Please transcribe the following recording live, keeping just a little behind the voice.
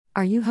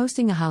Are you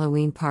hosting a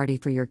Halloween party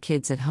for your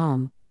kids at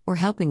home, or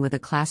helping with a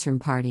classroom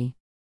party?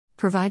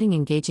 Providing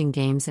engaging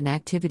games and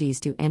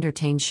activities to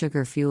entertain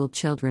sugar-fueled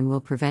children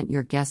will prevent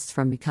your guests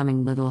from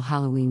becoming little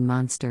Halloween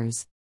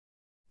monsters.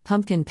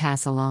 Pumpkin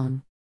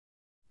Pass-Along.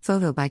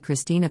 Photo by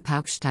Christina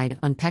Paukšteit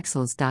on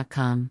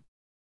Pexels.com.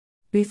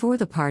 Before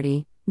the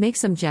party, make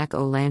some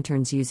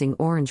jack-o'-lanterns using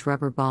orange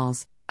rubber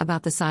balls,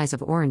 about the size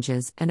of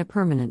oranges, and a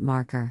permanent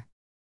marker.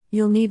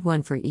 You'll need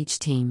one for each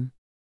team.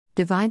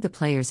 Divide the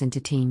players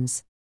into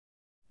teams.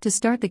 To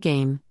start the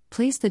game,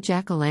 place the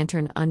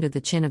jack-o'-lantern under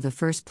the chin of the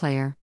first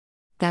player.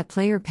 That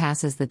player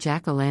passes the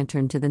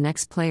jack-o'-lantern to the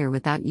next player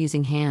without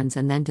using hands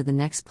and then to the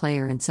next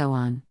player and so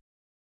on.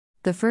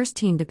 The first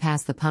team to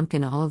pass the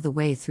pumpkin all of the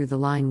way through the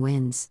line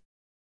wins.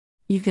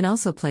 You can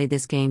also play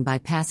this game by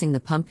passing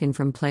the pumpkin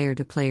from player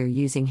to player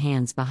using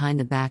hands behind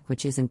the back,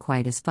 which isn't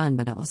quite as fun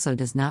but also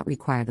does not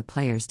require the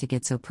players to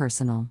get so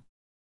personal.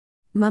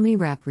 Mummy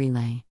Wrap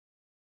Relay.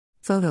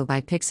 Photo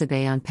by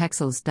Pixabay on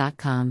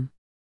Pexels.com.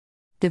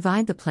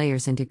 Divide the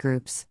players into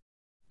groups.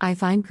 I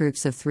find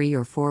groups of 3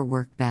 or 4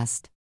 work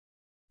best.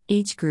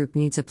 Each group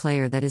needs a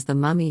player that is the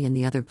mummy and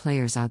the other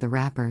players are the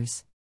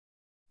wrappers.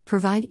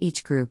 Provide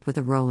each group with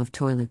a roll of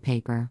toilet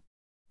paper.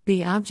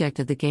 The object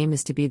of the game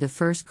is to be the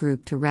first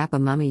group to wrap a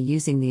mummy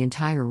using the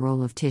entire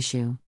roll of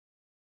tissue.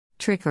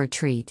 Trick or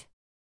Treat.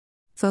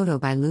 Photo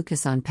by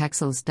Lucas on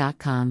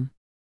Pexels.com.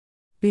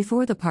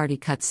 Before the party,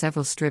 cut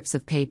several strips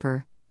of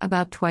paper,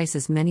 about twice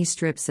as many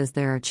strips as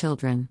there are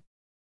children.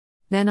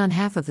 Then on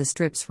half of the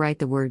strips write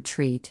the word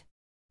treat.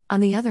 On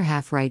the other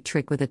half write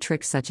trick with a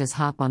trick such as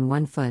hop on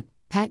one foot,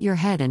 pat your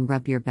head and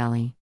rub your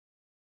belly.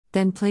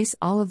 Then place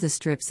all of the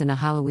strips in a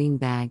Halloween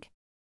bag.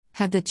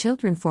 Have the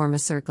children form a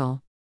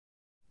circle.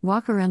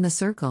 Walk around the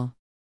circle.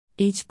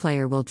 Each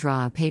player will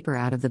draw a paper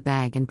out of the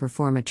bag and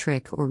perform a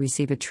trick or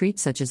receive a treat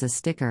such as a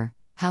sticker,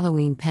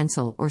 Halloween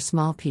pencil or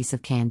small piece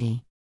of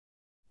candy.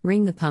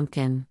 Ring the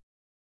pumpkin.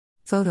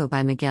 Photo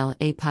by Miguel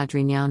A.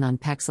 Padrignon on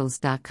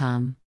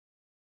Pexels.com.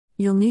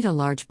 You'll need a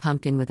large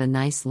pumpkin with a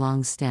nice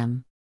long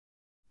stem.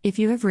 If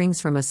you have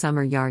rings from a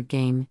summer yard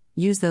game,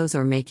 use those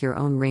or make your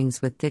own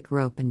rings with thick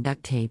rope and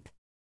duct tape.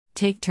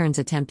 Take turns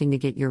attempting to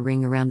get your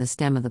ring around the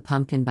stem of the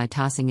pumpkin by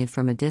tossing it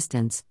from a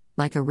distance,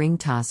 like a ring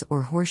toss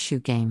or horseshoe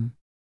game.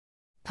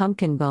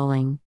 Pumpkin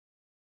Bowling.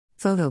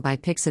 Photo by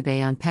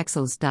Pixabay on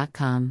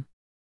Pexels.com.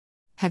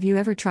 Have you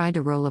ever tried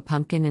to roll a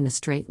pumpkin in a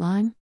straight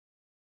line?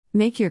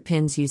 Make your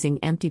pins using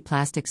empty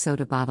plastic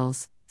soda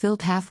bottles,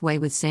 filled halfway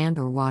with sand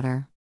or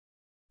water.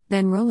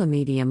 Then roll a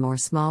medium or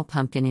small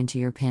pumpkin into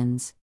your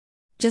pins.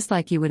 Just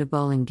like you would a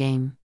bowling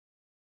game.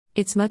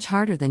 It's much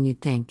harder than you'd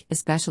think,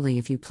 especially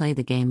if you play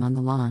the game on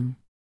the lawn.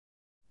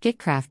 Get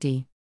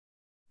crafty.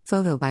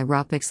 Photo by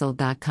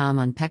rawpixel.com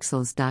on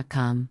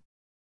Pexels.com.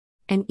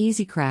 An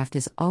easy craft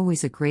is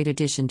always a great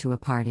addition to a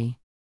party.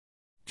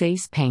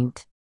 Face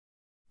paint.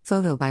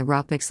 Photo by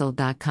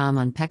rawpixel.com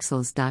on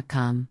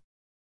Pexels.com.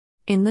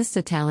 Enlist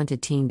a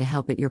talented team to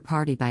help at your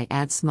party by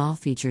add small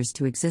features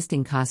to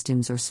existing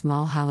costumes or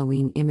small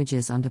Halloween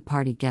images onto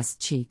party guests'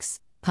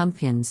 cheeks.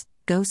 Pumpkins,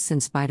 ghosts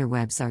and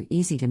spiderwebs are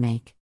easy to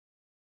make.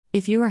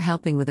 If you are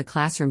helping with a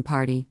classroom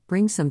party,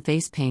 bring some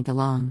face paint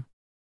along.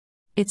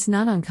 It's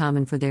not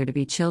uncommon for there to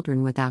be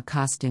children without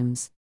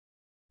costumes.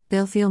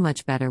 They'll feel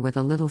much better with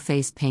a little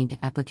face paint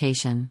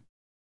application.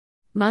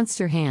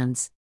 Monster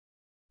Hands.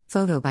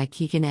 Photo by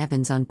Keegan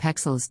Evans on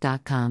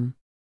Pexels.com.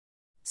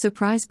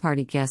 Surprise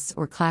party guests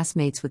or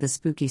classmates with a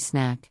spooky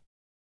snack.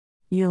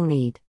 You'll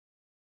need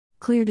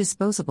clear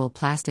disposable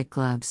plastic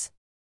gloves,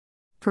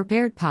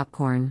 prepared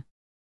popcorn,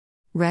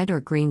 red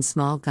or green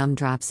small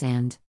gumdrops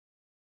and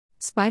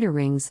spider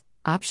rings,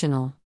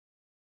 optional.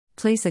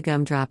 Place a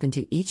gumdrop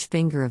into each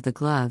finger of the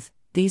glove,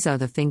 these are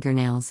the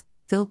fingernails,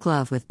 fill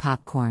glove with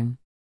popcorn.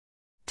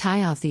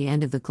 Tie off the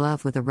end of the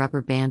glove with a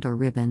rubber band or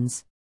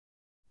ribbons.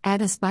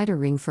 Add a spider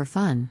ring for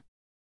fun.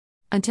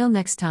 Until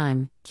next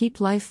time, keep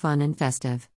life fun and festive.